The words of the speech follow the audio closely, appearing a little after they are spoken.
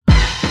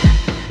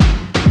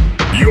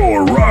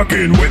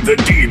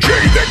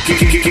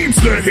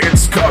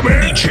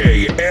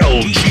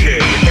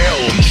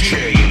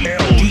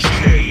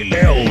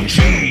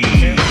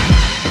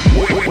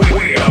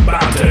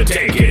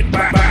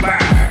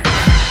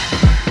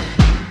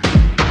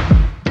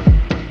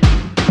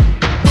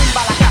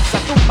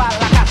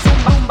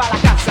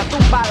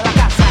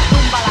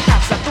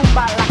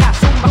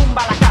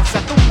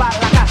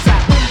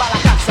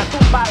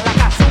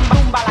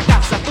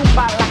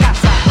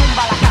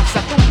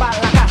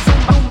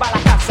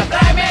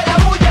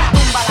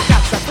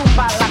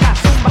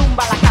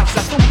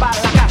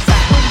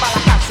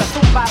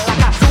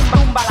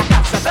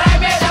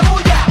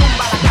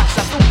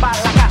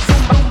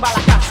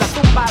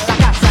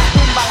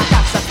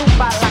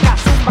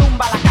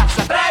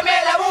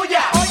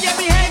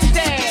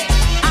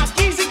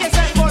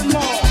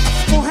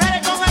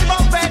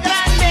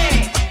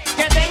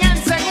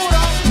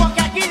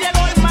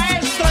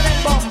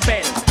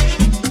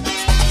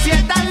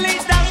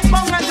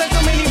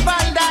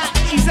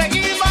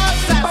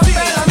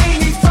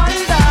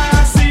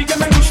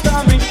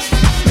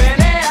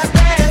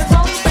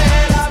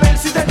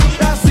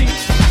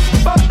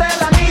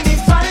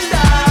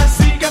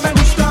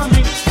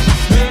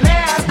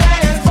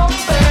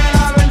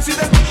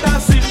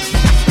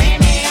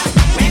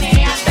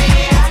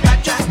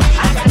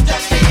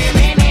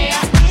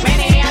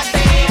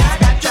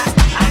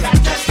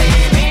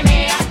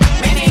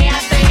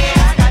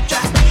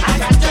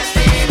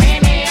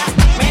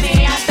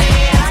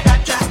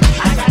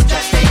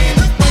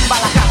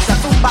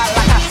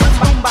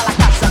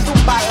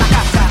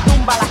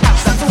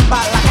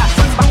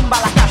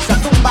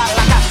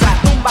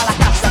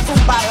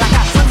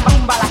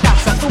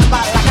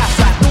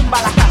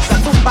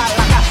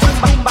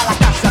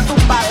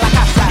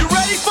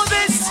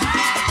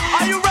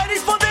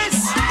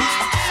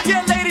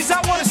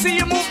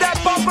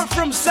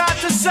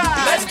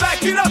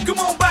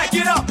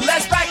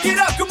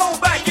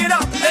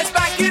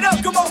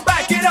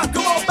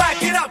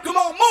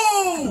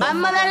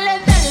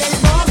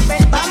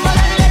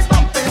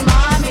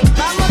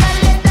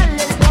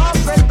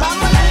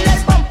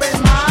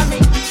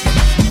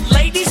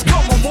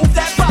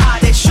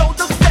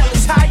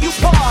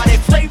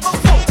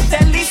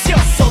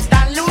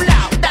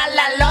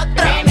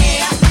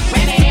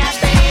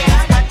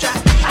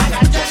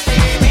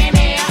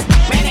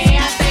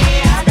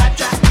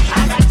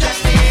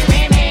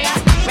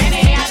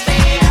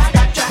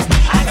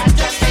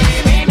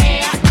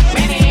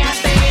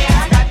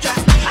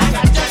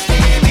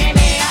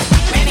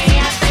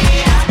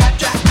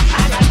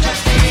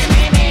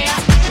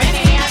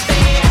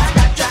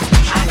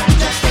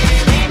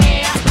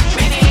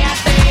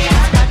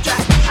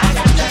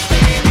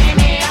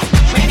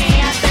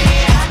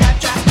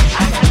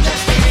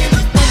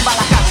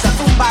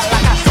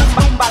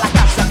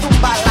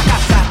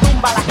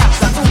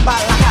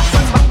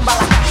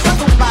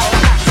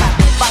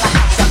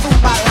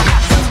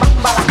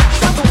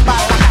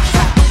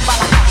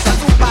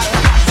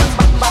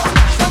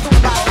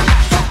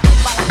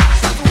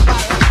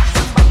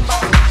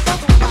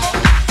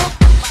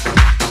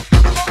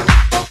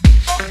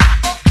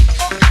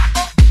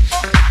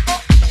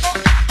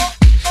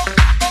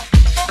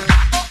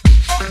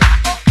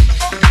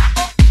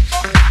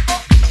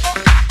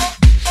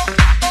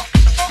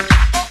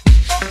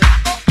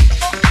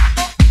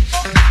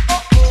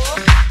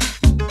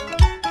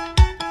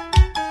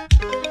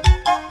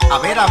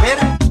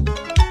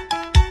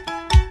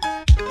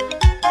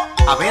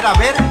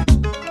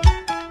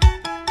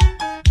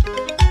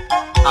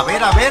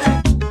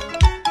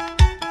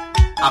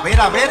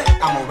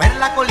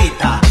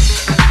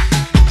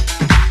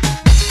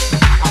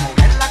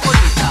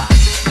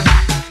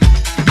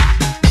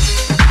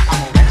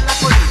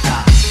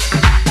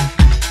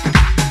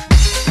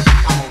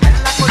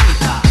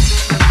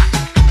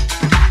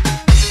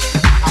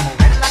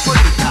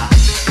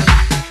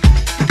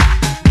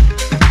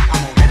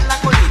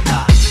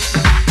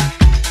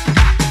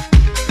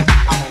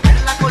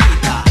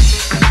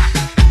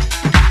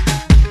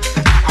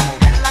A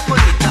mover la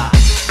colita.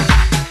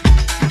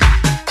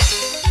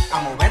 A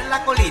mover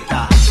la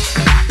colita.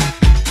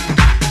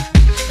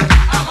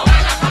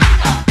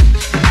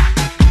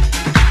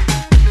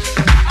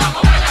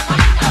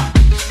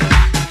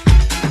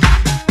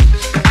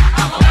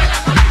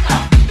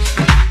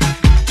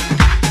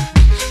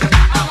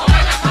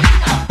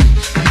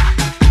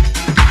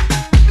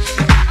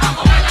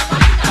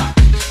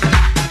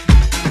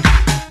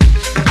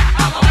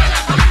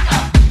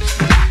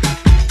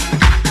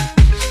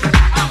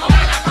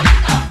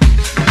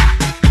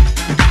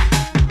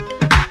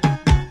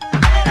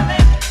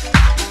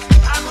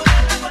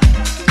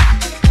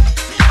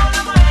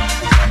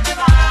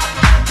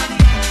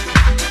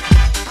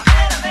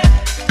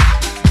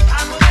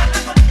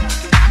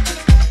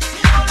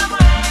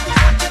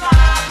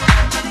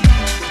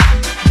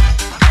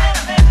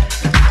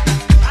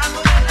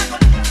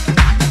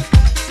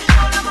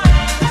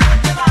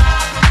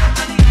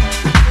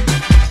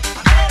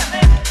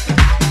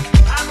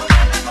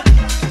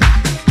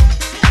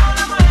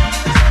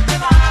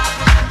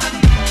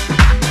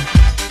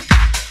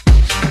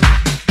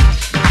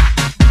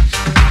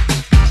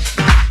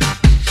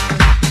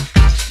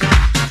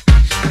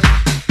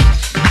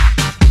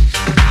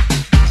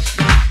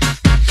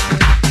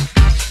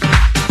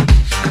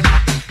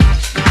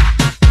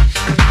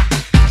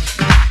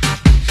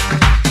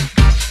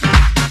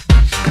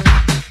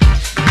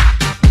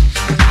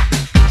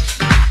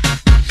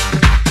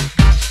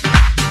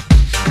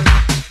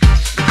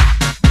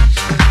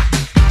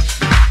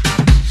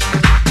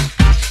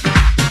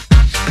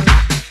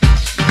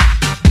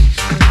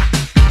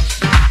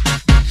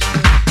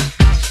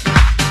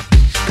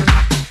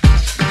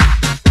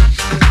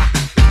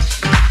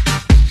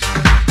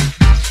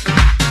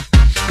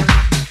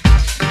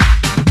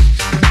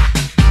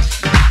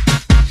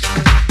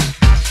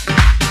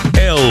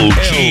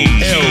 LG.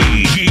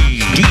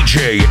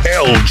 DJ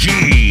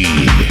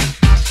LG.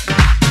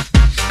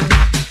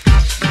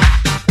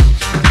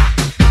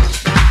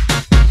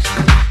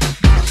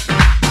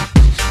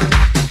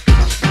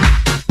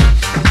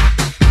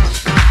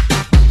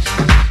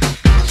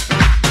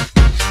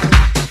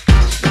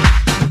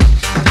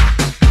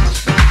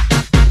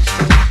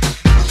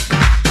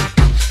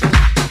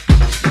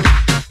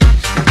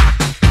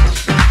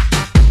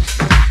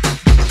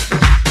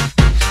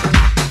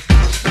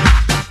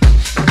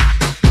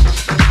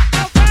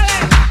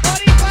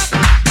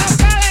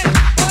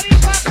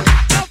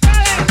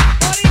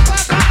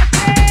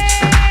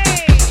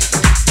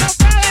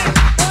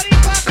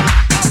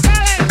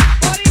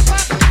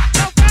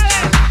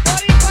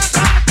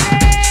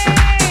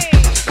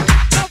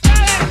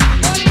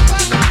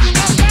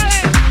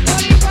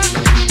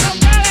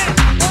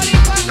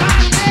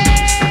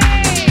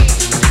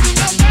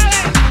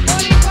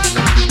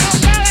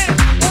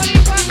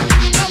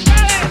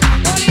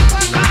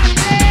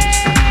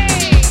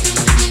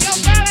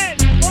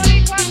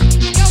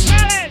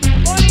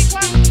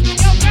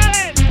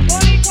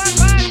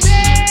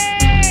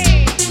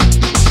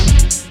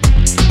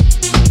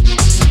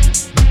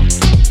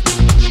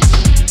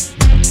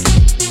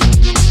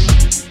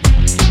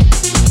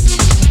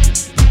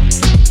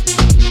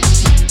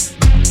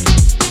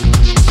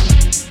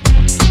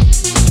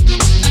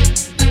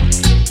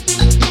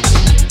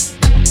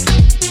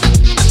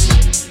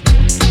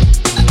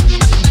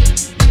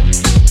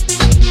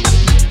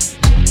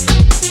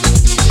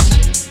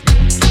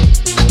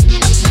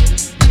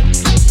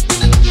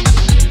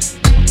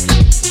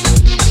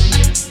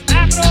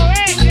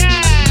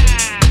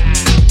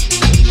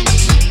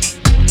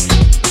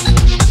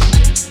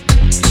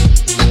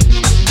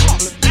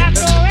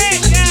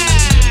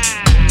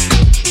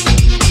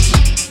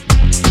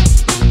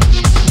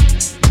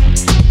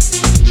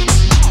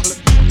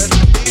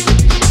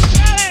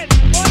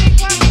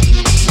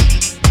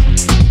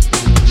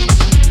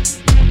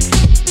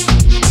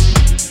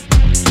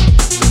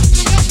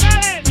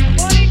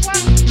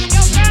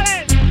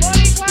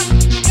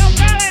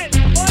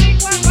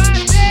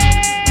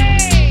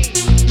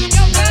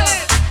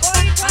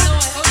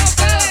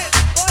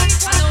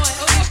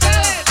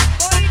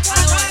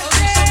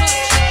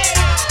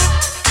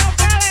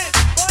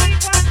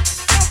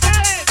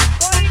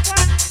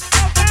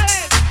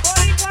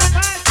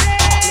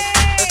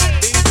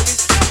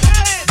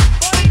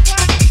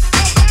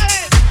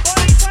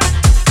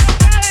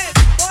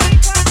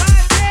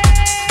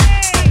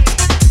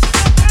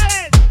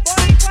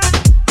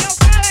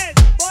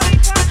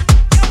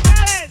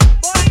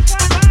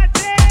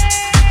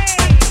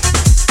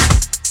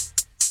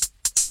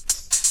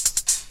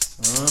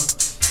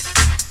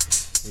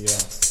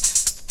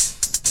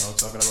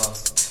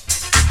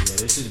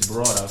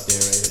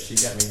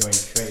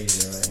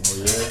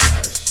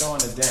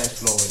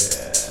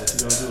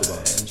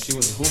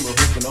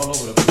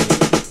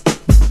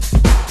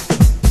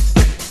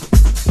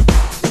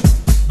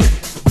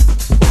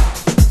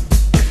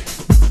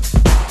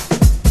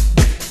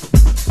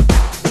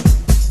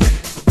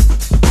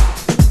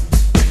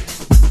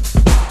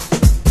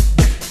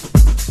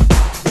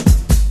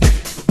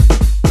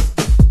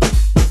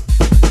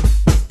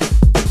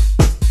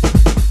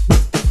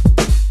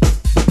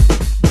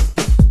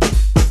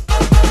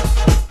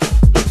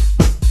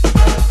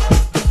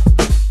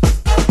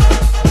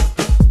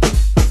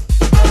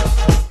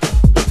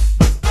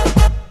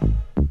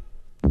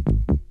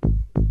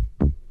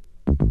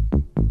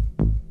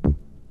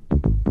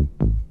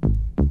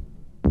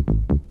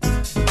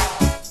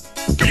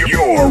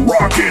 You're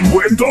rocking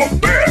with the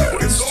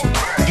best.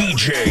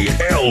 DJ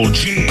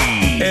LG.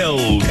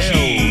 LG.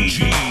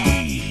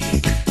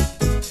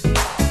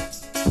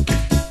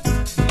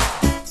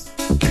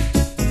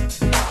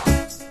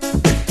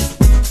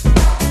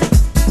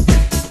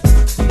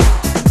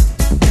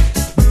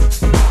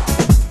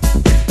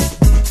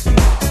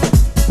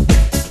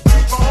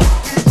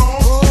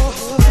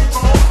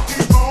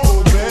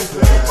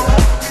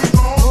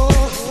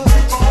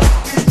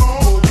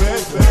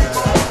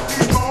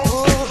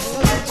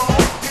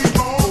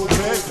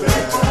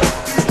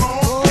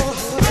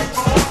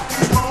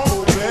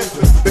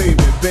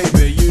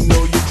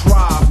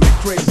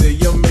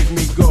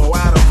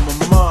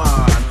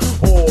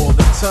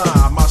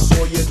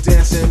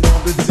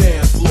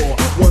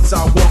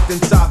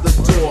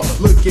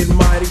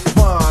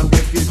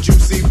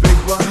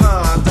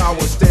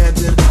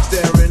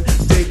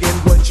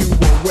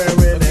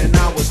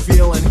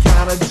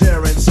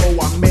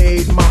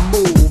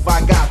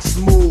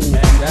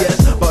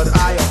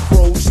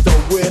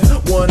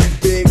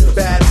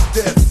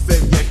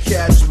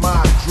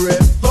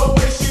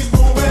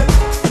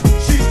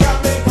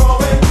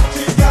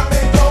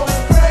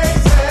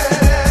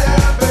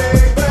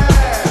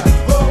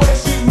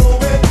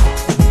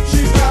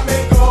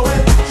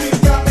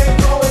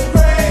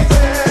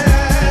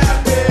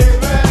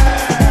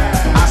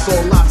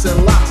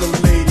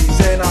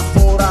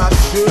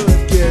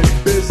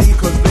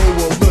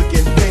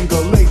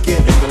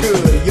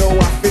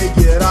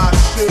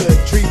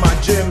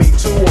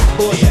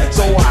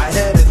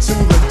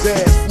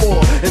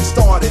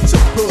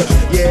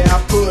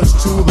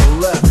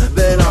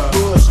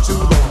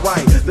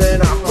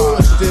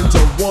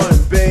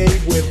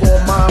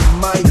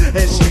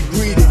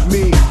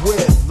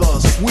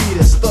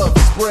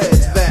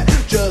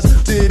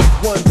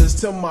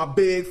 my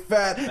big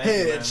fat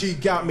head. She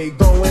got me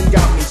going,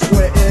 got me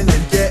sweating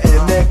and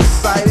getting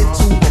excited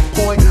to the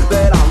point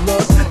that I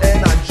lust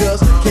and I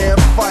just can't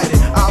fight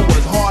it. I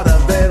was harder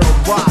than a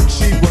rock,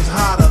 she was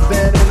hotter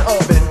than an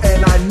oven,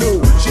 and I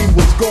knew she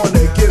was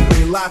gonna give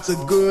me lots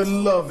of good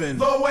loving.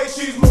 The way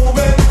she's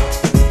moving,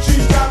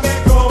 she's got me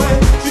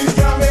going, she's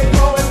got me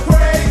going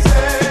crazy,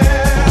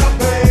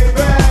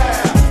 baby.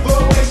 The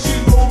way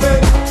she's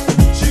moving,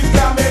 she's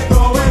got me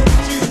going,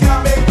 she's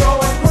got me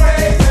going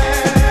crazy,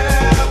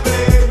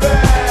 baby.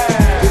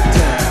 Get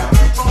down.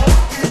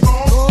 Oh,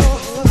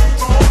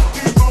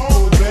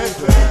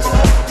 baby.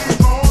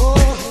 Oh,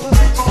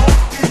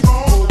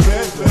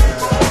 baby.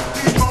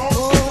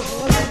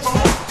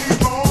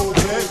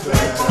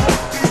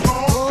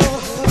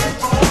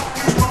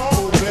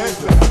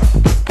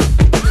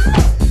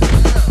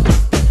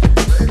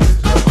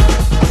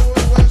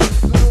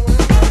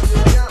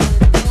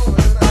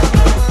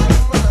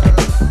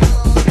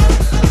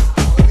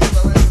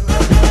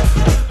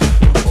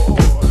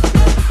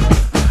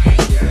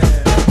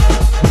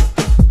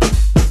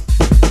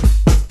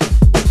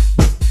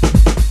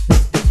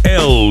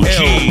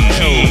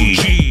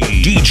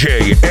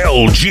 DJ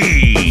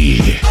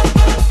L.G.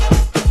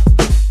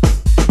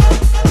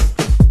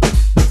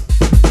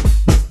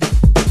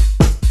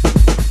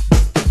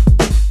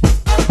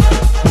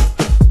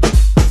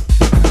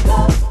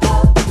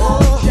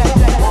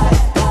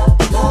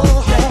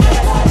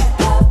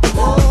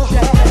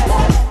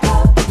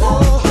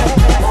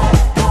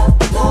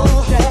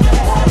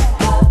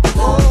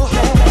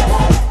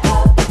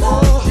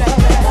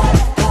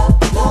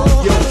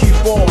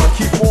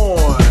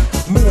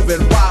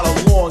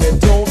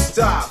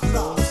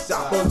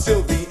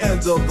 Until the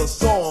end of the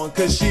song,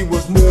 cause she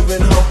was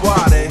moving her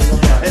body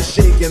and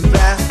shaking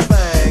that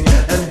thing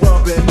and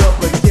rubbing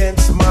up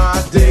against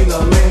my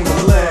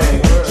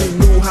ding-a-ling-a-ling. She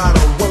knew how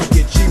to work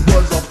it, she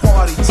was a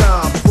party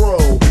time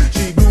pro.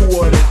 She knew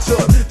what it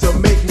took to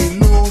make me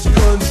lose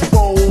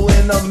control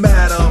in a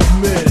matter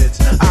of minutes.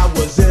 I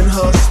was in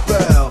her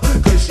spell,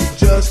 cause she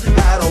just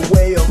had a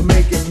way of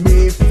making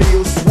me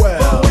feel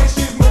swell. The way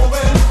she's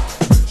moving,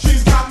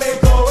 she's got me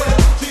going,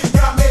 she's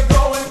got me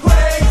going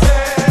crazy.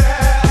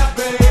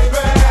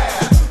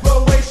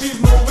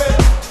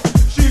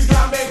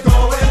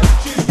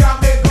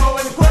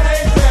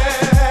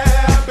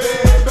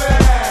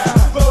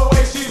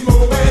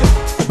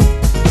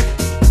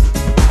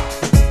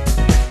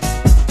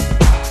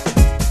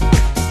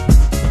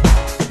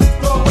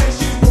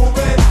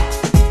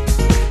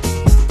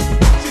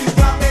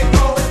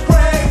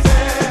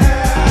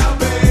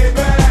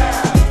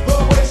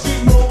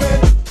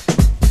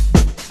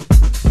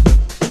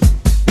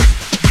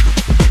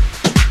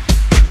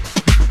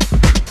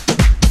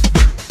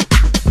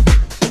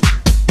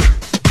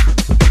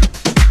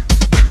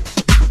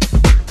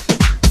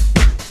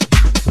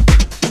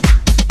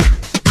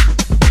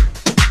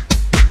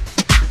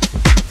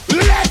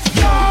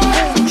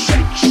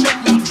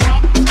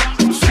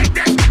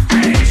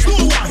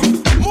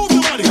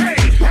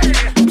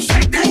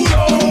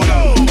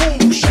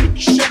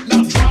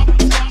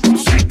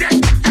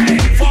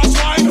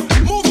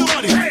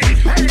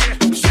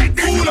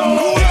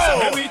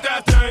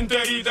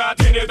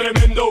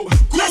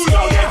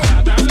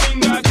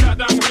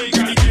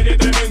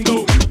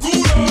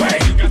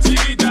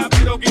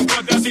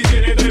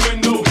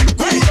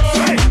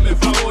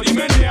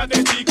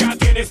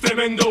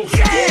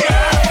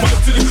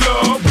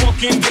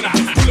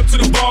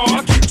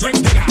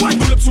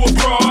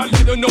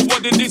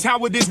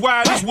 How it is,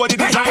 wild is what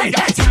it is. I ain't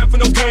got time for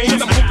no games.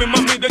 I'm hoping,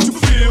 mommy, that you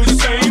feel the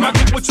same. I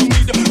got what you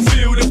need to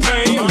feel the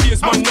pain.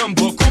 Here's my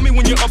number. Call me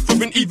when you're up for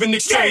an even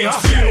exchange.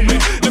 Feel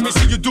me? Let me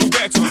see you do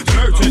that.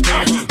 Dirty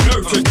dance,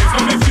 dirty dance.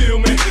 Let me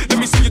feel me.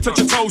 Let me see you touch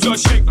your toes or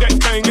shake that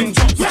thing and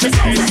talk with your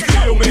hands.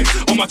 Feel me?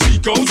 All my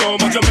Chicos, all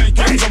my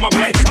Jamaicans, all my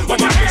blacks, all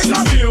my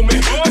Haitians. Feel me?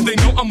 And they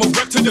know I'm a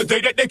rep to the day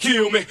that they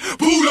kill me.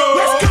 Pulo.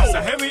 Let's go.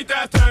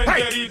 Sajevita tan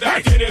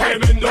querida, tiene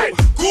tremendo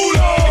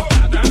culo.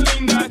 Tan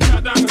linda,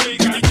 tan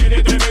rica y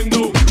tiene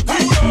tremendo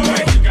culo.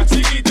 Chica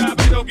chiquita,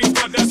 pero que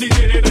importa si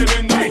tiene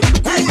tremendo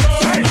culo.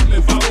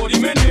 Dame favor y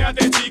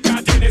menéate,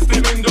 chica, tienes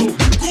tremendo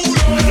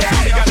culo.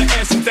 She got an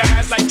ass and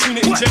thighs like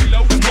Tina and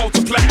J-Lo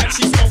multiplied.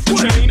 She's off the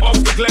chain,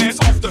 off the glass,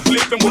 off the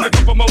flip, and with a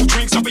couple more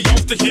drinks, I'll be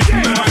off the hit.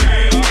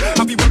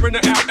 I'll be wearing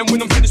her out, and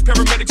when I'm finished,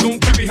 paramedics gon'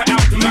 carry her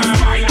out the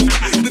line.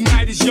 The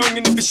night is young,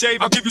 and if you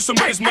shave, I'll give you some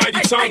of this mighty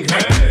tongue.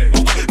 Hey,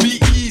 be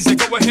easy,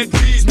 go ahead,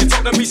 please me,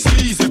 talk to me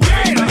sleazy,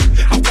 baby.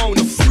 I want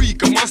a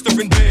freak, a monster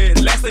in bed.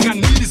 Last thing I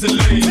need is a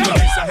lady.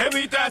 Esa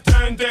jevita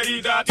tan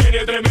enterita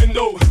tiene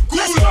tremendo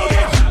culo.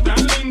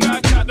 Tan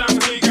linda, tan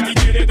rica y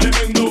tiene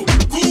tremendo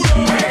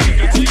culo.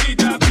 Chica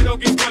chiquita, pero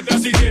que importa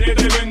si tiene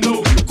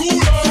tremendo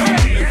culo.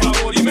 Por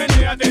favor y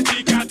menéate,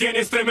 chica,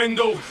 tienes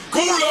tremendo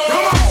culo.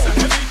 Esa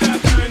jevita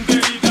tan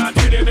enterita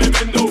tiene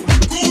tremendo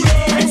culo.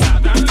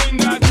 Tan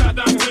linda,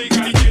 tan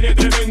rica y tiene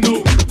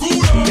tremendo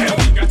culo.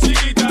 Chica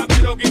chiquita,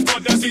 pero que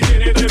importa si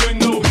tiene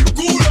tremendo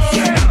culo.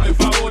 Por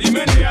favor y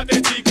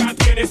menéate, chica,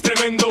 tienes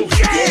tremendo culo.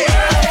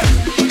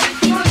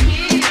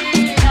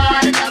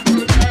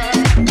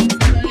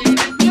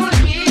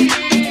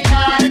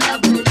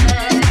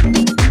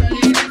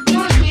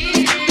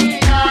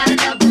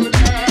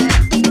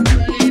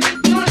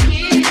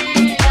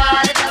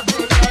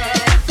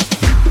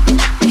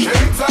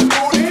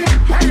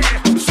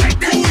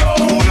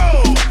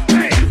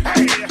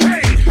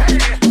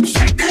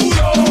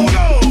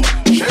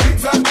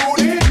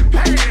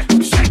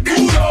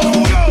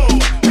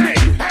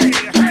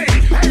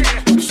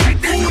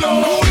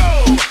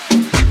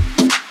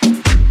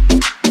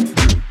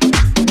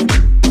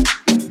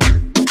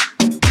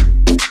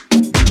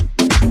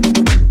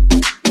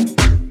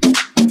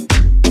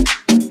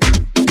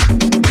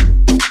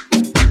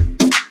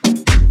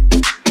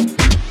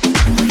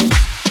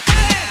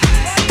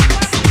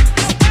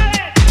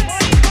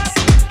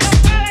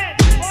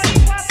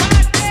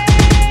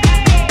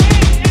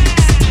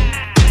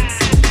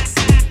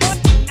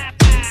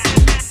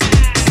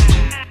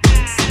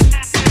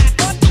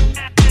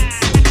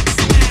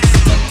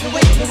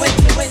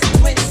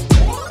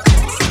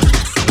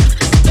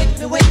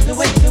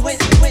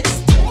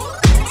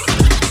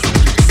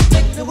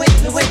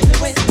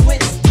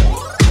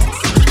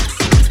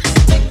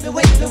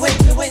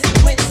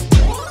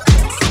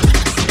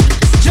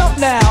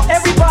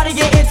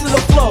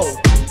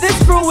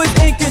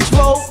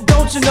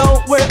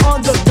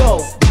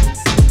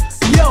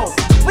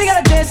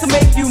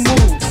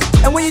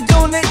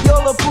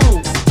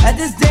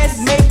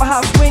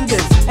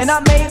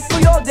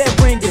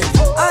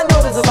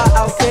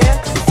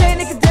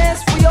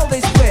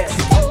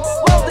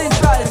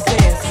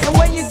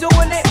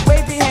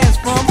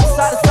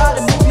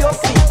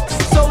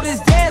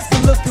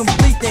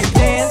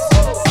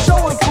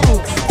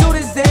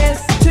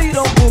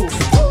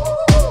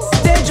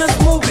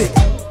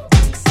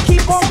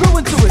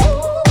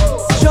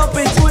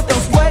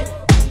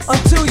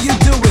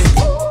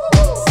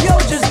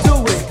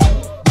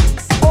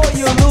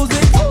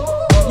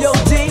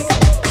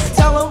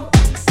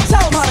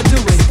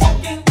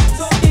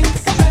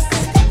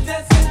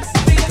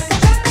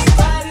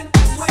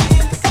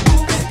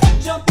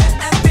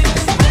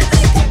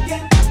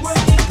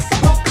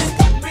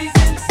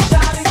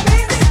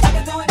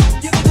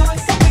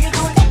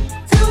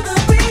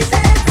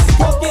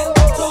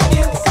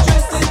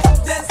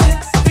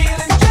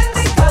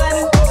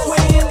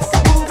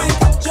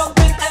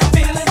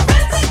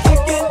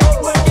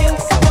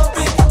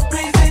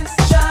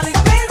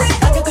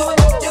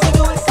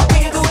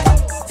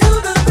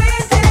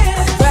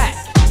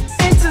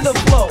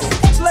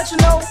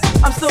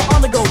 I'm still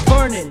on the go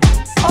burning,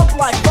 up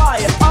like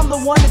fire. I'm the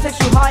one that takes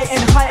you higher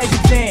and higher as you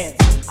dance.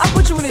 I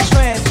put you in a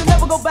trance, you'll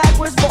never go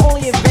backwards but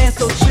only advance,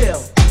 so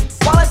chill.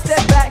 While I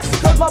step back,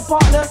 cause my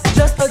partner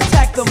just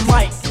attacked the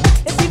mic.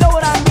 If you know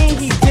what I mean,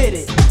 he did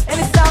it. And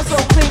it sounds so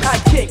clean, I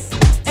kicked.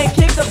 And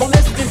kicked up a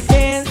list of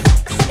dance.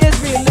 Is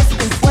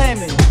realistic and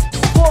slamming.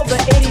 For the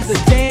 80s a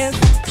dance.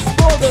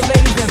 For the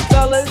ladies and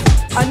fellas,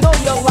 I know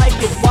you'll like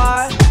it,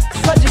 why?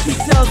 Cause you keep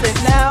tells it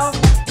now.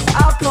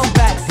 I'll come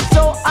back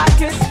so I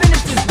can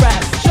finish this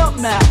rap. Jump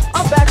now,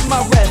 I'm back to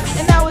my rest.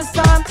 And now it's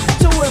time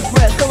to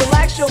impress. So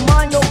relax your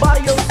mind, your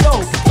body, your soul.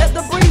 Let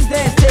the breeze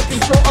dance take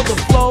control of the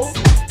flow.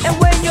 And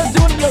when you're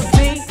doing your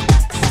D,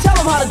 tell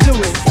them how to do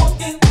it.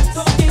 Walking,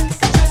 talking,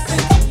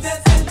 dressing,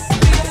 dancing,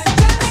 feeling,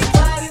 dancing,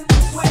 gliding,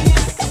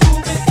 swaying,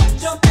 moving,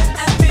 jumping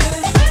and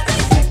feeling,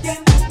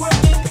 kicking,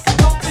 working,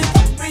 pumping,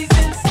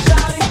 freezing,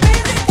 shouting,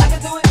 breathing. I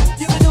can do it,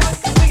 you can do it,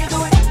 we can do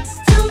it.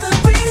 To the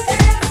breeze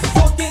dance.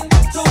 Walking,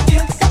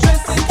 talking,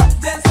 dressing,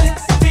 dancing,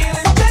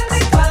 feeling,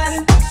 dancing,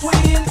 gliding,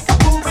 swaying,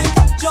 moving,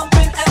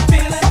 jumping and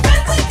feeling,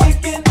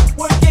 kicking,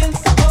 working,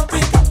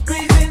 pumping,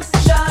 freezing,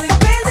 shouting,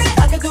 breathing.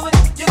 I can do it,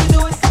 you can do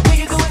it, we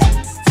can do it.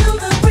 To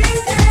the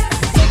breeze dance.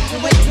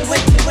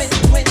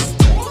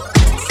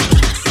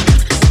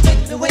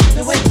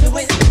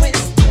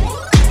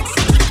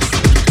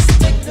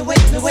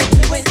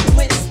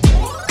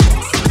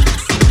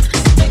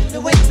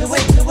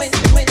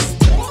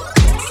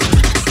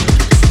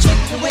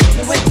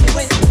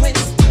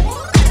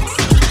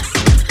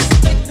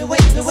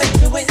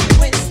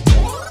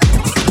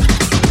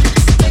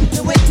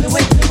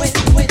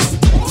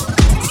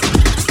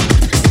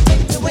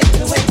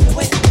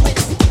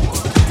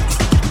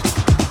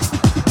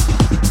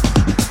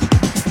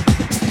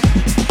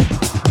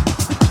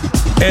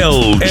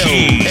 LG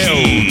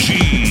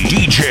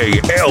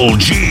DJ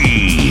LG.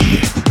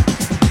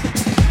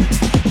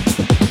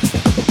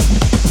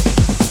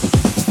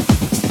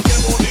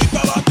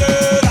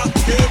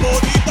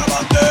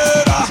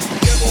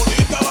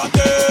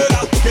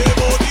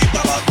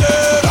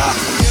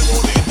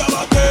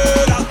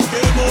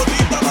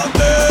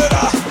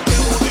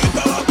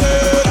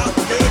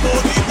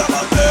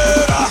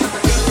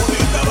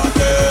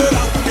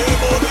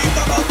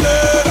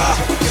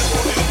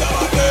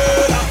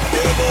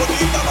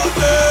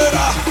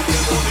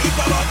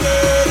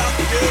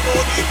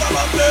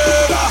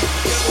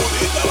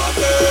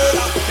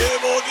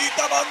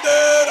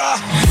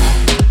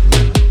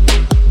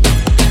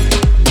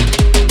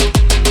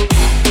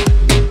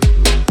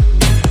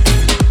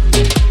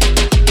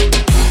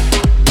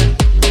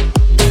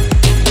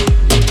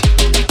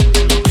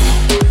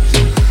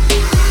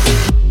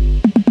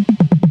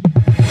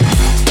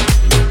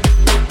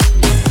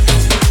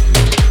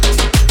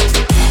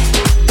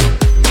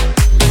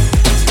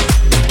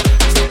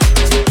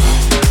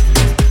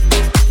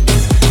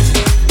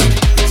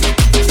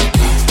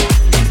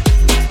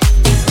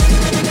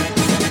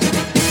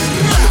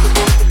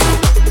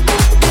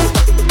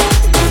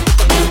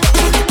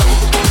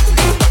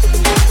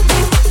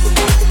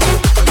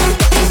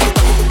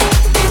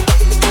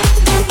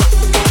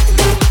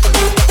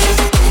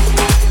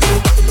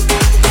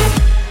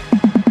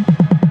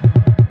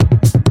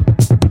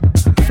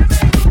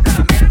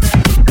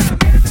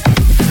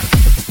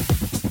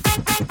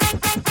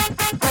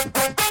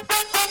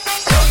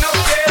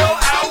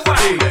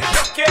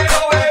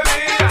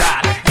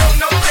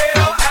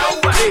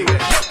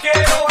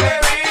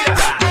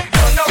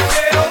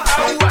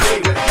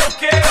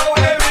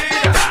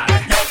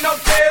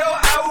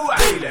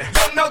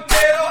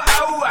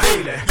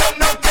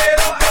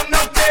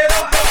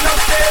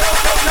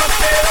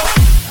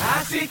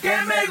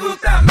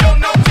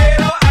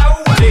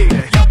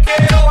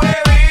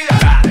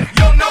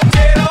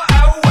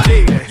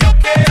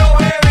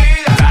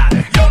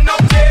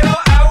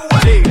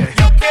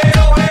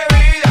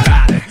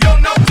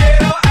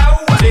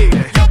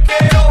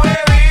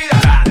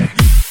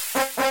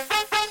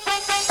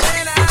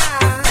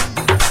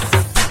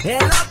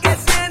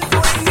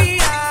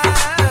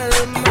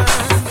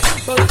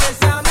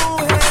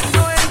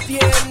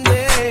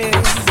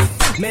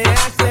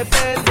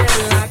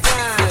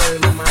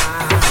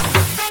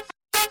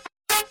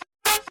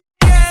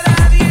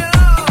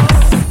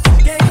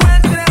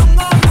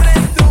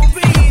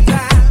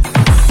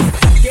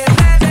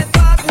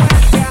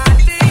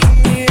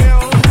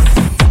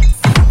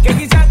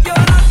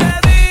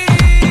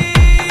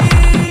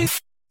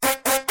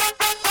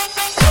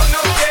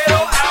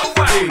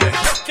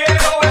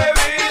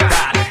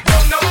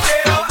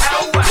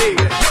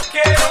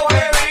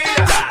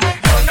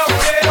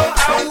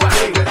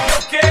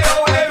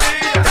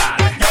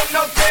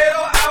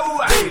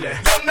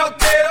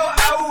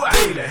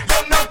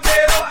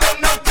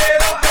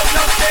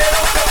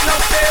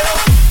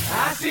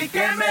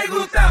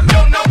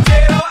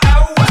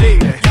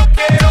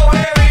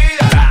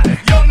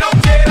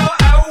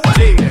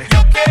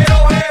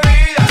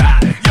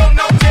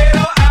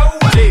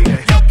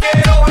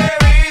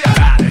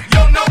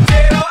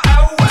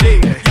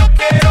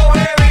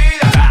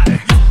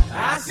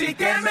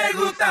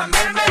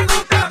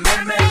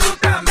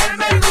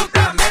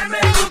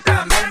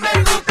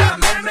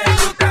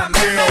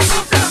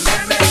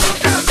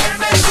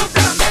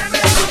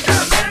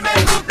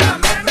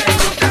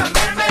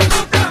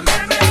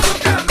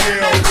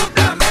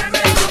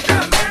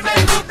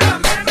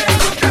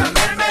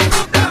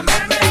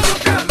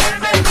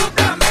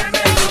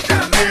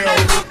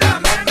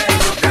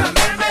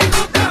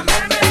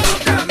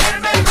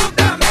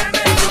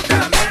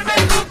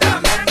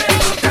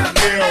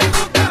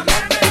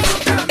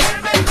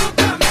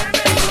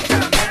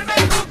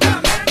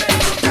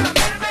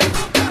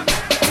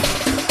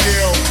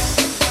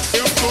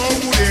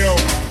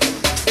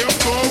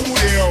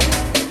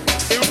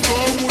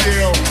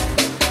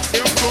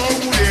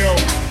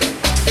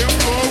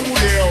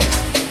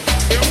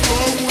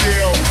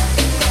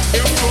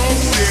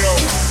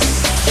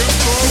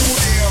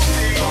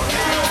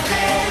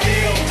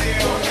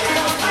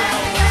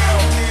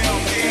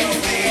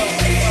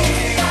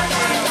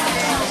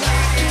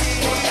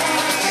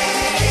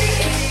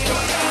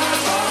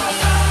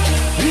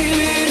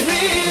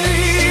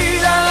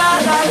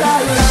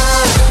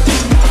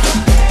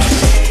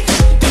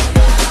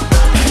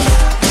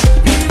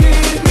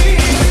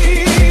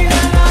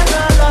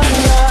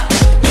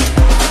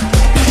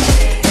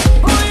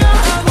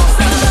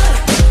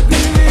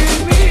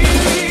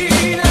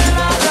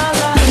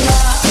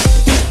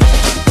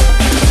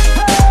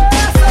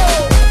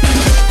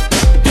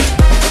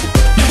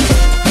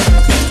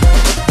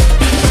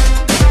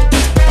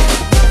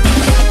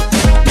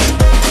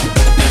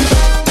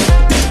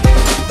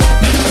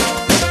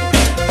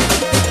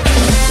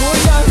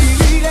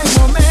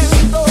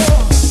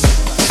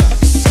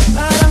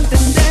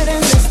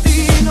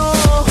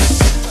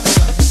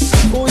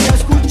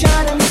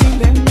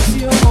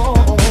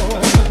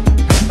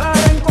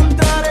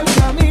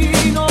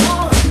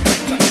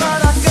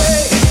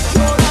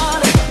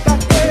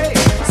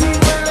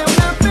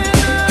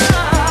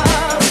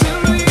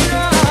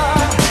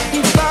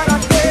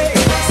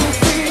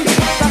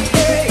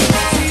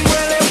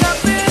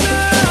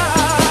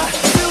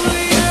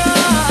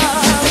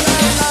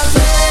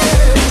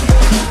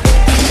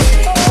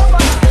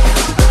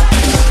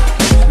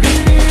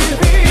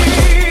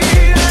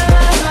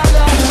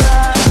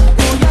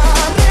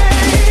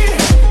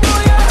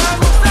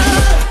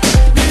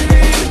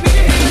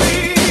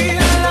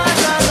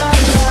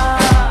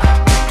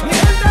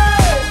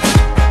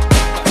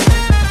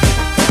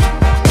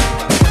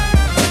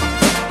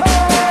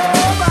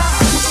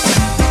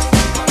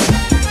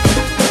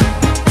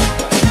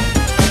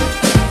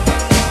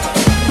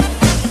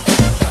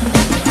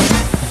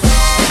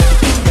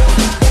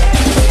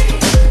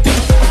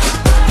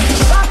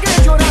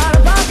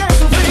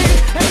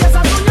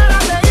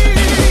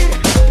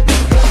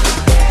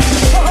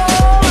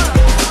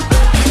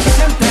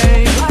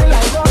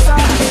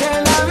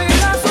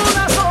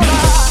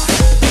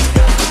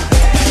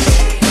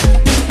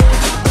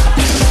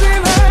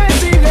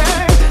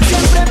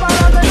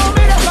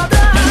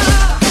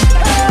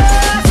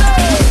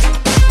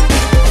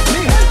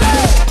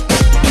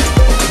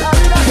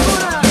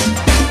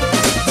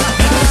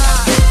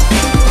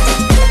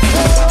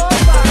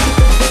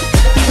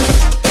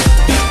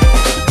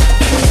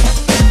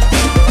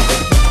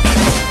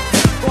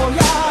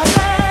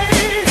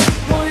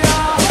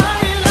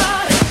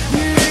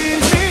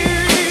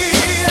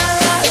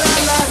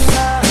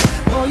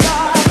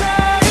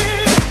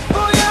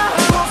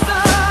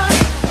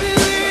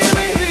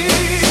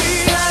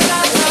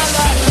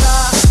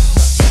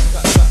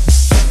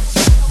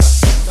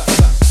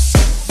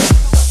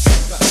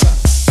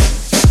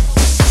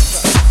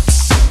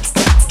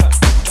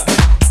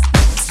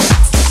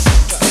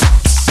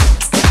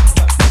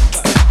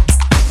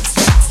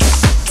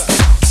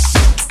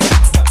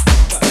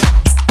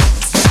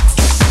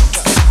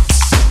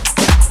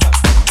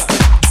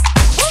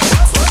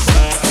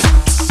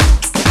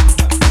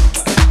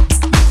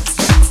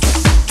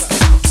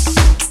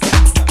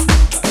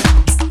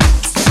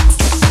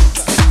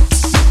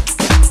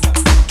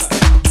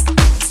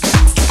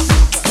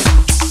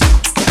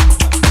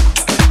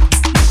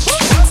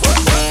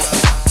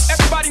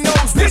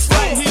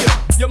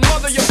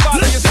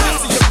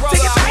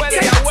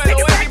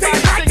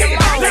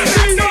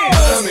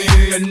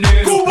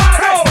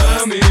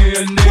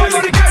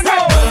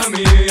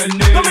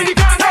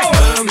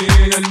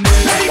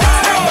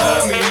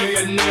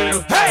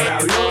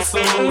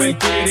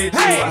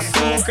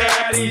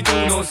 azúcar y tú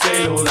no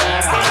se lo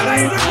das.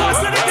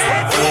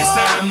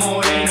 Esa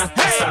morena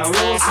está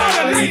sabrosa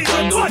y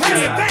cuando tú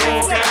la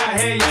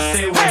tocas ella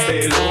se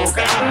vuelve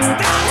loca.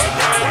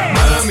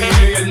 Mami,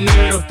 el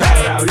negro está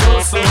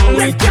rabioso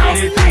y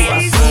quiere tu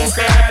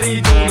azúcar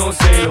y tú no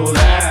se lo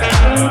das.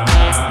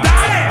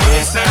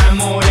 Esa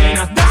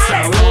morena está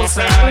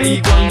sabrosa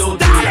y cuando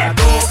tú la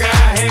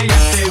tocas ella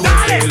se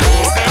vuelve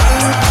loca.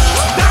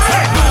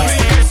 Mami,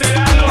 ¿qué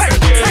será lo que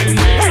quiere el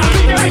negro? A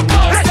mí que me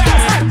importa,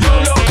 yo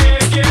lo que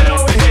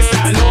quiero es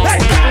esa loca.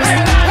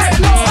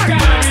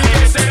 Mami,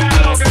 ¿qué será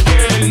lo que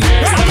quiere el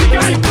negro? A mí que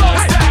me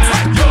importa,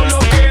 yo lo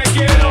que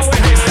quiero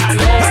es esa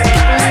loca.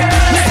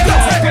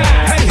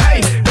 Hey, hey,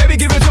 baby,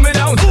 give it to me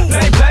now.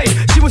 Play.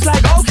 She was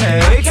like, okay,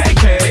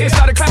 KK.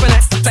 Started clapping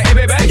like, hey,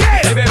 baby,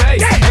 hey, baby,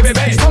 hey,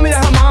 baby. She told me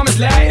that her mom is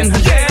Latin,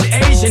 her dad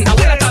Asian.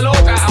 Abuela está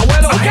loca,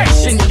 abuelo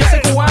Haitian. Yo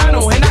soy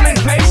cubano and I'm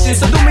impatient,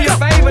 so do me a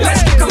favor,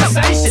 let's get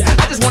conversation.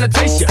 I just wanna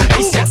taste you,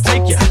 ASAP,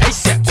 take you,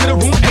 ASAP to the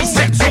room,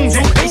 ASAP, zoom,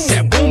 zoom,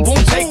 ASAP, boom,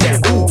 boom, take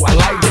that. Ooh, I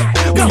like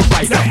that, when you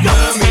fight that.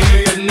 Mami,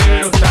 el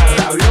negro está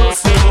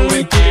rabioso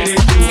y quiere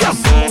tu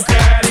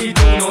azúcar y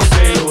tú no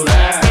se lo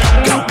das.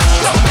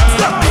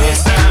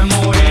 Esa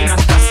morena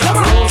está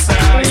sabrosa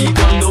y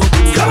cuando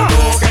tú la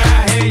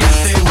tocas ella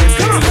se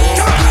vuelve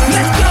loca.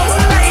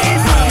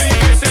 Mami,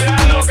 ¿qué será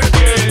lo que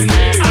quiere el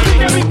negro? A mí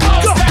que me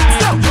importa,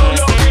 yo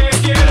lo que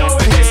quiero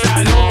es esa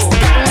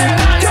loca.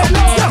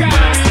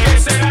 Mami, ¿qué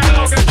será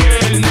lo que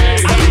quiere el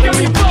negro? A mí que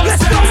me importa,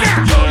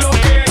 yo lo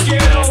que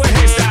quiero es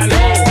esa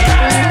loca.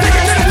 I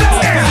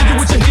see you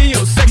with your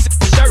heels, sexy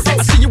shirt. I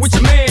see you with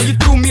your man, you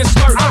threw me a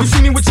smirk. You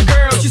see me with your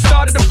girl, she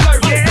started to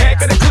flirt.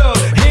 Back of the club,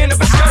 hand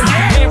up a skirt,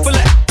 handful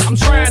of. I'm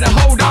trying to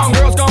hold on,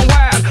 girls gone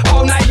wild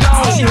all night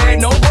long. She had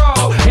no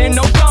bra and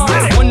no thong.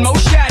 One more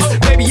shot,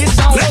 baby, it's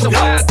on. It's a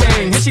wild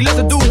thing, and she loves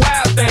to do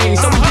wild things.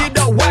 So we did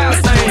the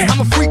wild thing. I'm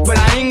a freak, but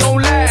I ain't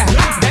gon' lie.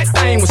 That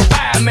thing was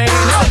fire, man.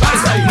 Everybody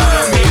say,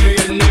 mami,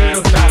 el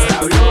negro está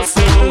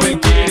rabioso y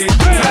quiere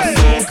tu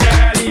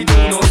azúcar y tú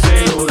no se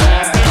lo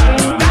das.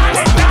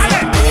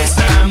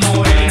 Esa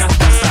morena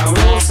está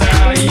sabrosa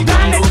y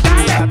cuando tú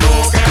la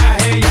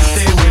tocas ella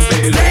se vuelve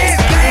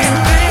loca.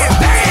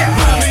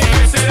 Mami,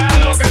 ¿qué será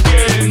lo que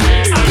quiere el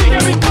negro? A mí que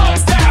me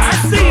importa,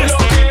 yo lo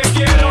que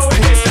quiero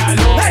es esa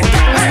loca.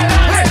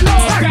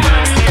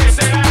 Mami, ¿qué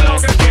será lo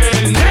que quiere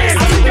el negro?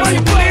 A mí que me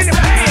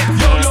importa,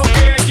 yo lo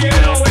que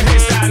quiero es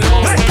esa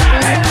loca.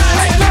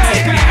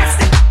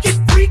 Get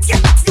freaky,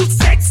 you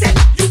sexy,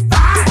 you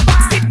fine.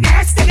 Get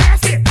nasty,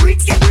 nasty,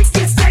 freaky,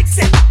 freaky,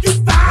 sexy, you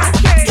fine.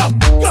 Go,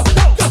 go,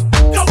 go, go,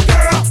 go,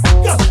 girl.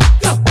 Go,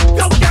 go,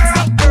 go,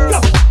 girl.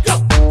 Go,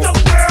 go, go,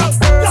 girl.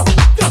 Go,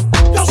 go,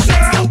 go,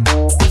 girl.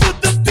 To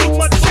the beat,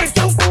 my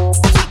chico.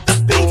 To the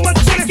beat, my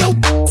chico.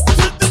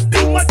 To the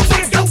beat, my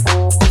chico.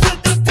 To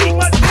the beat,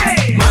 my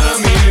hey.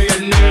 Mami,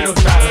 el negro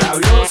está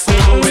rabioso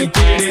y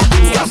quiere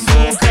tu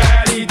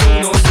azúcar y tú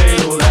no se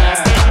lo das.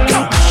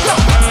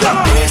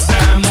 Esa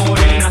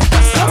morena está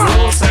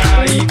sabrosa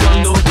y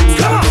cuando tú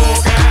la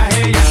tocas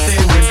ella se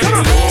vuelve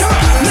loca.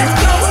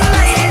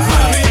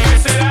 Mami, ¿qué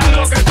será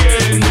lo que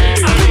quiere el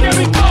negro? A mí que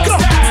me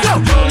importa,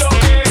 yo lo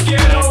que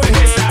quiero es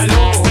esa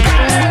loca.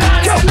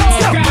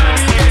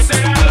 Mami, ¿qué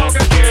será lo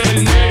que quiere el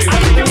negro? A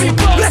mí que me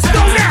importa,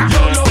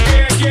 yo lo que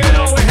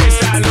quiero es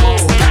esa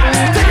loca.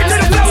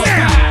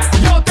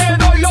 Yo te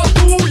doy lo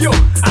tuyo,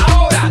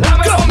 ahora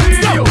dame lo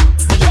mío.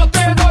 Yo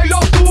te doy lo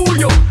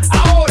tuyo,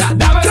 ahora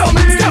dame lo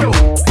mío.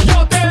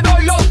 Yo te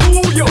doy lo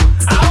tuyo,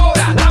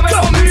 ahora dame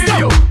lo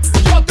mío.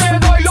 Yo te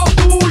doy lo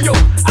tuyo,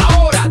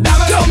 ahora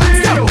dame lo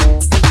mío.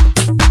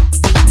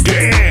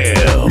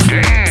 Damn.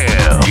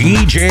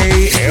 DJ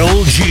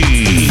L.G.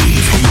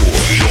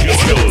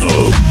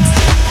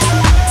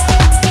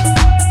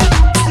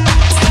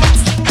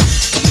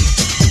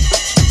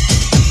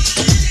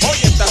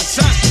 Oye,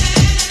 Tarzán,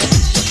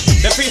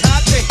 ¿te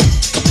fijaste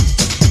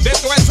de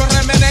todo esos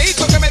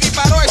remeneitos que me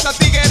disparó esa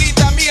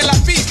tiguerita a mí en la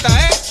pista,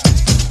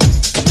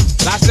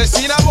 La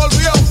asesina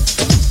volvió.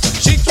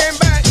 She came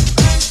back.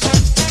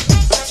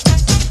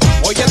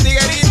 Oye,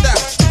 tiguerita,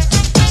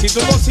 si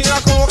tú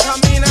cocinas como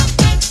camina,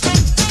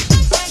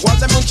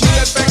 guárdame un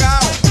chile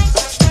pegado.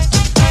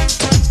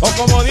 O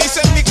como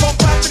dicen mis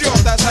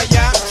compatriotas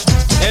allá,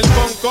 el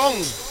concón.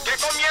 Que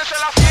comience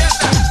la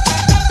fiesta.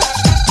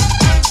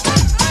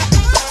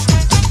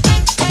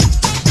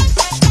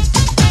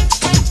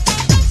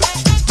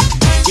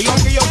 Y lo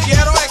que yo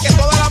quiero es que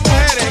todas las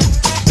mujeres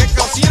que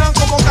cocinan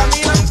como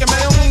caminan, que me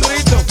den un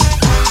grito.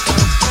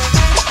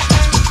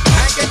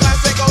 Ay, qué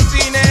clase de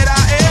cocinera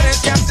eres,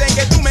 que hace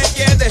que tú me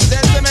quieres.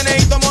 Ese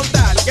meneíto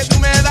mortal que tú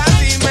me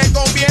das y me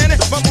conviene.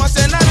 Vamos a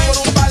cenar por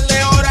un par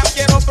de horas.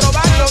 Quiero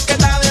probar lo que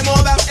está de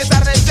moda. Esa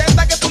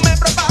receta que tú me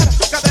preparas.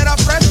 Cadera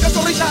fresca,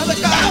 sonrisa de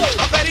cara.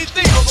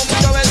 Aperitivo con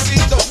mucho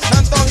besito.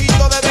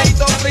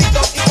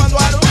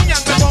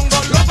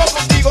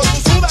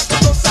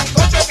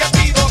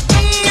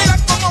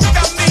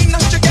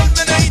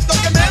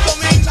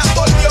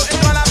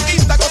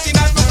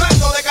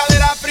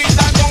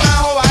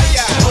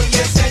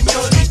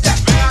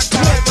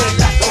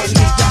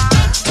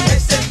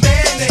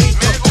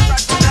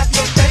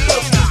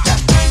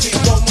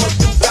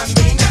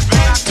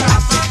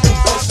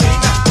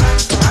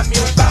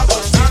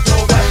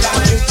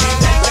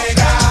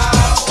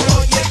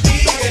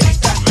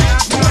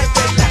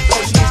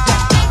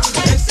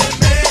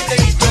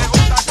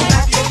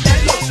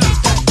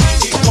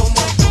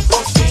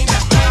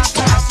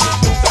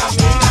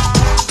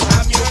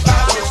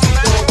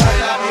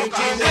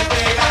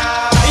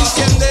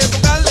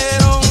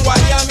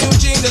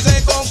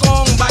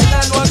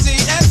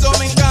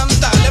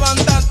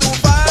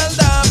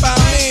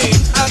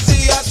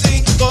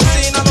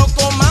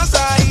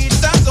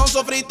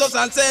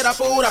 salsera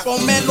pura.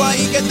 Pónmelo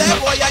ahí que te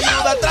voy a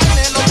ayudar.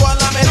 Tráemelo a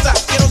la mesa.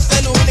 Quiero ser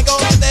el único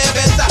que te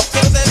besa.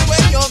 Quiero ser el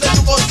dueño de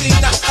tu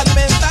cocina.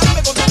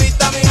 Alimentarme con tu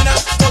vitamina.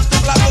 Por tu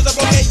plato sé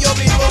por qué yo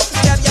vivo.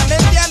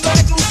 Diariamente ando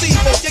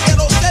exclusivo. Yo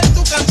quiero ser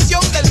tu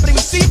canción del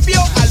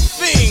principio al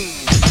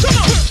fin.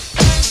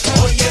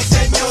 Oye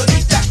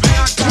señorita,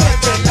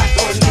 mueve la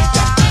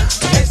colita.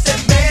 Ese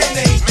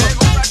meneito,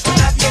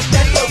 nadie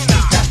te lo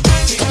quita.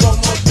 Si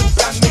como tú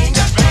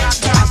caminas,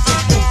 así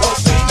tú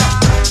cocinas.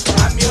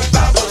 A mí un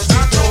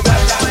favorcito,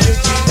 bailame un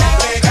chile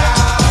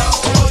pegado.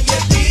 Oye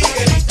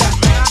tiguerita,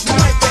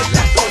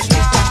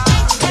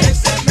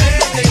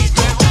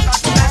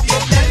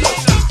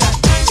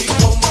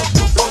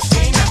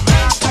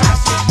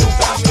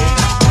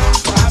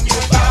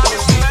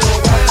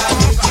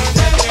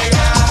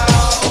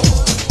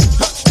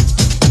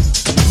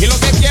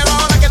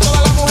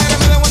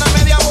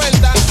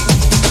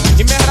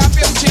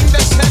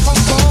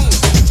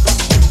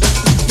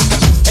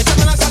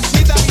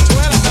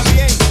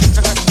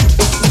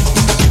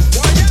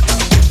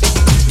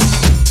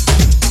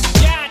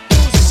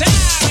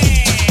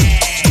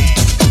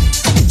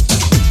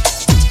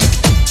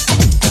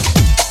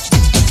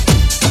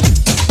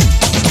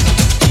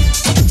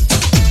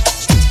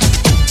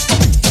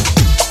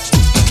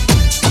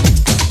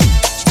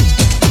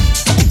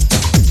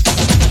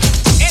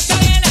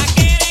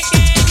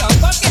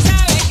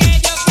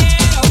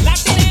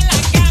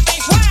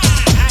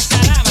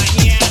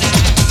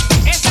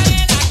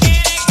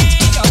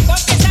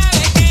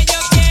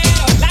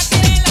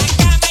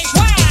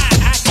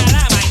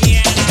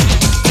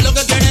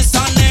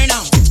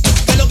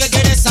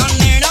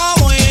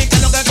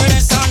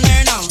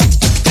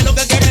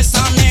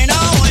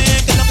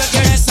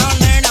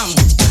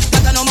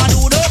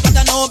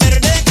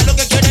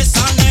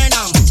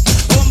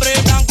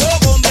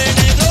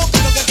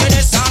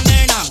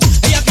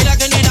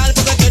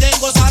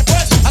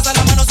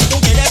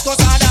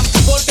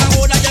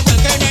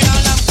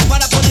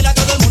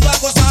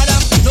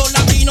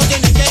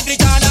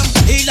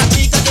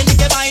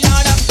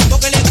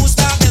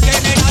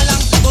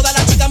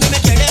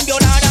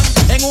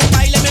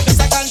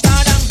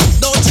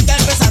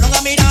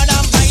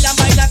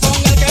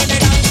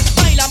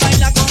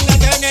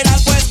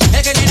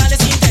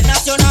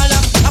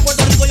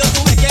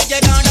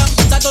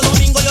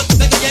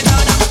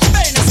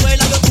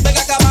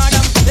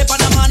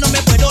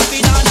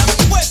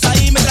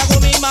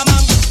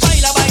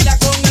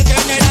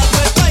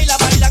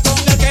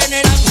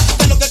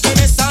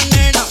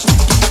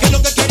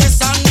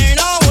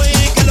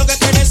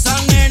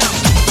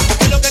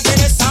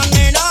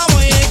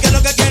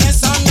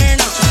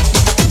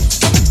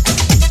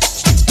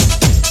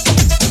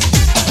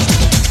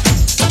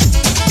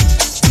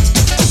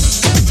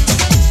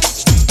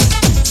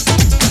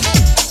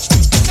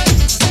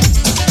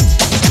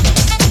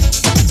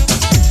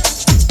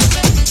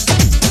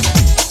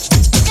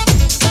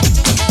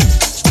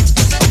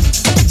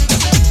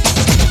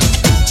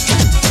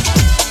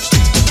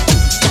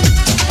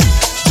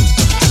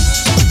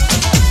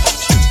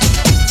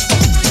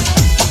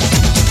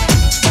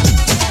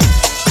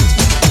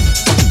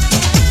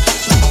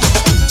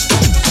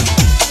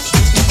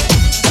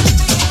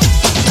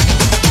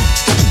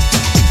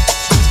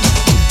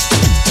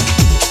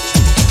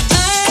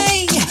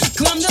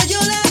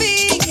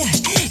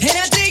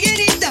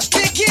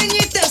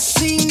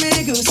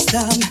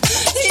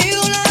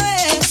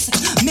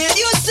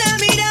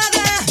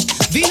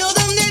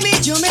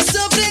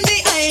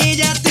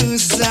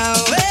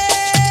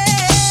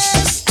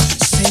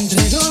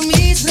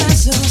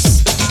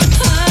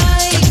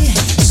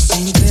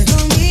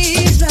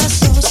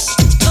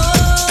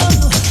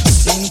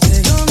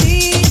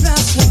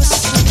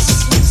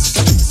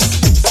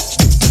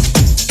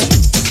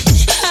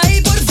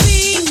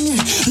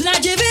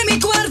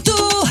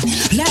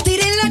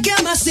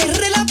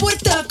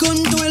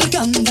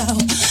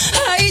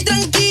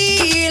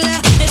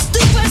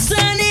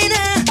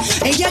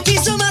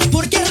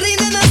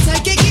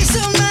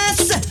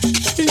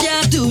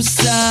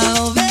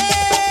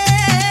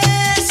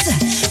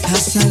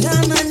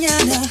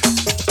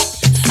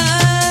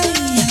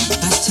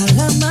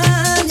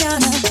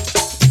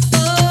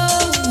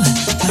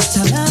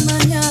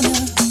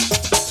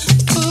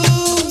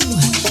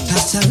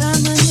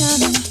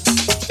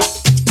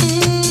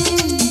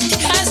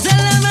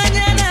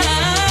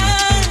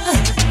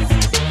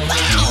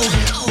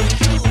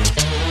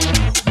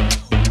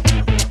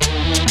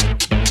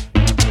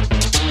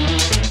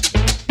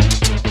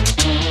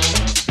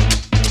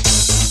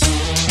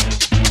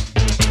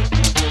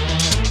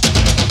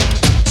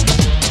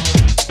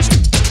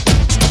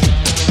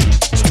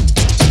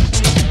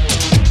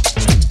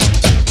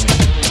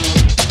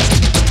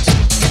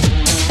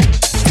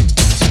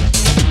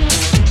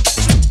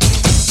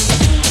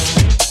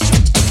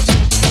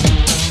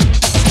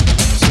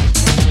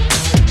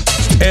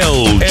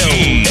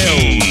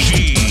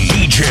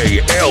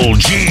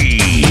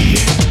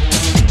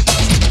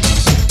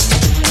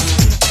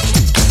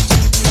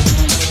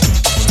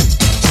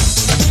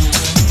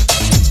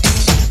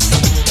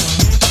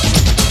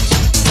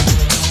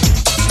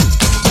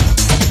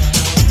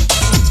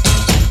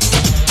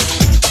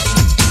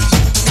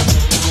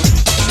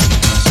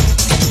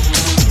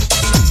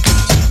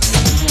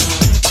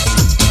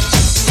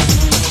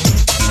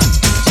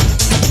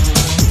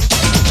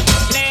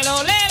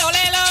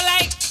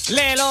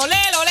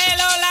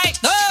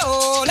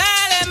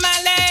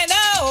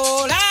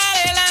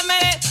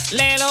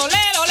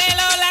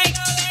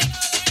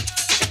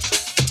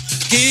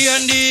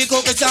 ¿Quién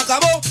dijo que se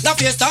acabó? La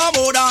fiesta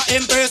ahora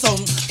empezó.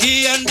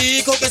 ¿Quién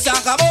dijo que se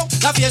acabó?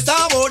 La fiesta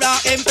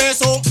ahora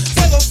empezó.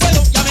 Fuego,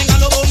 fuego, llamen a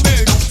los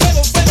bomberos.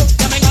 Fuego, fuego,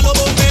 llamen a los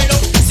bomberos.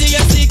 Si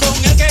así con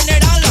el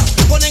general,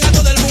 ponen a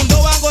todo el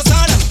mundo a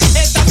gozar.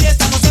 Esta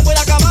fiesta no se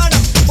puede acabar,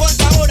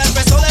 porque ahora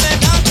empezó de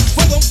verdad.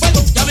 Fuego,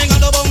 fuego, llamen a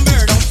los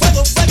bomberos.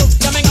 Fuego, fuego,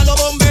 llamen a los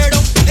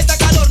bomberos. Esta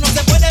calor no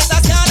se puede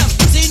saciar.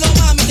 Si no,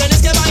 mami,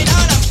 tienes que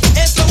bailar.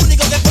 Es lo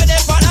único que puede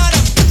parar.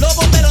 Los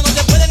bomberos no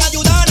te pueden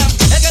ayudar.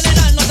 El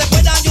general no te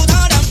puede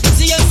ayudar.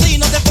 Si en sí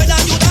no te puede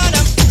ayudar.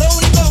 Lo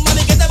único,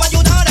 mami, que te va a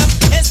ayudar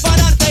es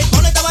pararte y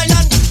ponerte a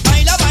bailar.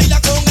 Baila, baila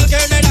con el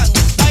general.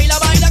 Baila,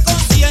 baila con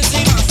sí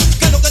encima.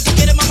 ¿Qué es lo que tú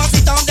quieres,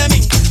 mamacita, de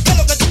mí? ¿Qué es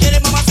lo que tú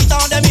quieres, mamacita,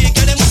 de mí?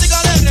 ¿Quieres música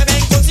alegre?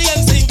 Ven con sí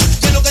en sí.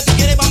 ¿Qué es lo que tú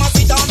quieres,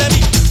 mamacita, de mí?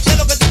 ¿Qué es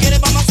lo que tú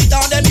quieres, mamacita,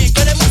 de mí?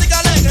 ¿Quieres música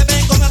alegre?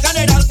 Ven con el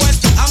general, pues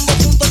ambos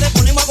juntos te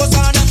ponemos a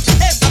gozar.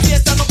 Esta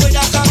fiesta no puede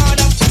acabar.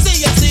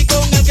 Sí en sí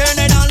con el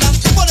general.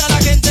 Pone a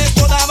la gente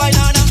toda a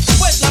bailar.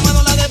 Pues la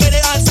mano la debe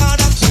de alzar.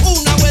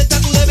 Una vuelta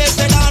tú debes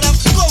de dar.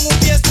 Con un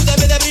pie tú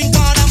debes de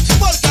brincar.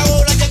 Porque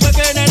ahora llegó el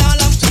general.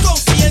 Con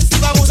sí en sí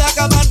vamos a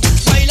acabar.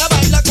 Baila,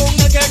 baila con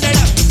el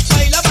general.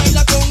 Baila,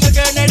 baila con el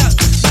general.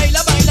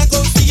 Baila, baila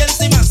con sí en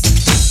sí más.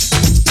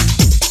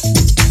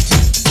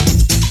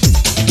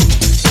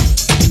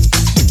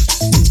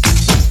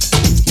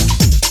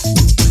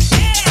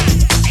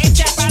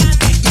 Echa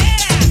pa'lante,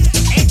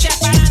 echa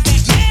pa'lante,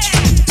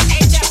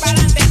 echa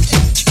pa'lante,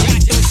 ya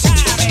tú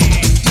sabes.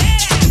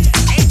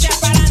 Echa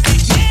pa'lante,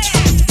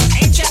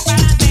 echa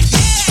pa'lante,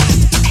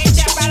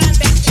 echa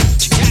pa'lante,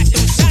 ya tú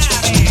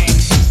sabes.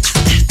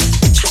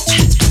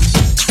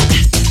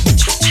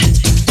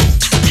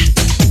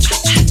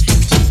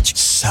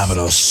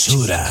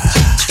 Sabrosura.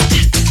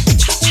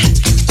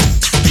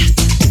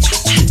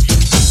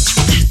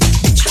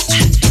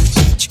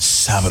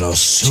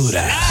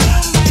 Sabrosura.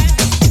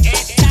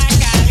 Está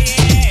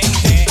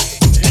caliente,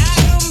 la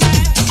rumba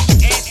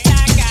está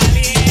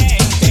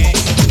caliente,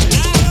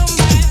 la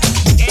rumba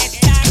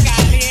está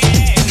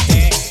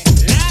caliente,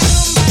 la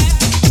rumba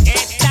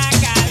está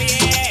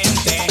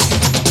caliente.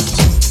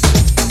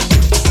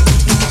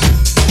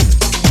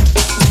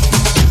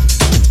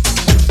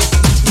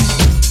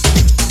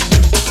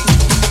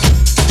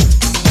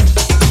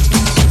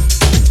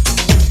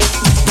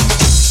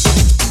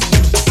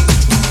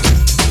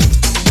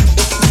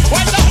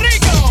 Puerto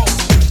Rico,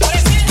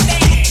 presente.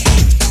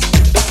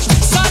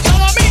 Santo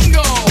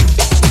Domingo,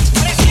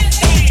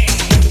 presente.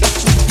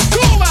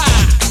 Cuba,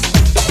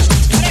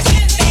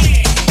 presente.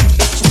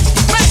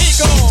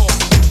 México,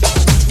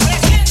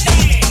 presente.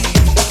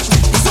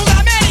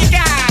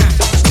 Sudamérica,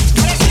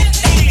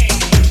 presente.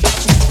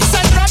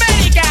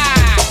 Centroamérica,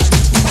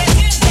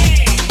 presente.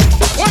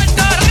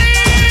 Puerto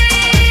Rico.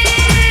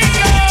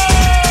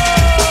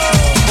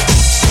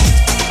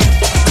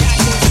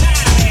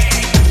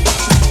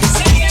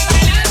 Sigue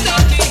bailando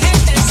mi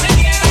gente,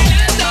 sigue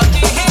bailando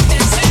mi gente,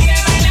 sigue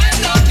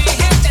bailando mi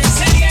gente,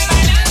 sigue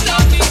bailando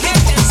mi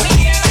gente,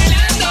 sigue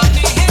bailando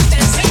mi gente,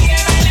 sigue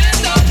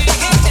bailando mi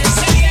gente,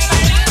 sigue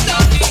bailando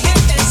mi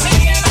gente,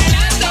 sigue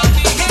bailando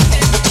mi gente.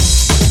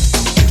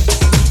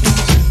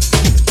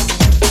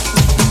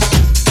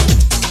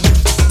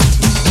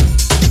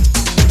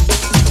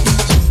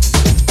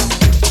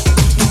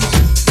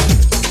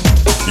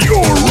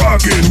 You're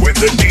rocking with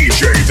the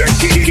DJ that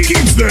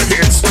keeps the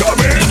hits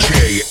coming.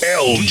 DJ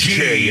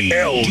LG,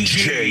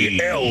 LG,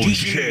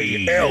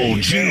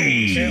 LG,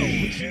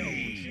 LG.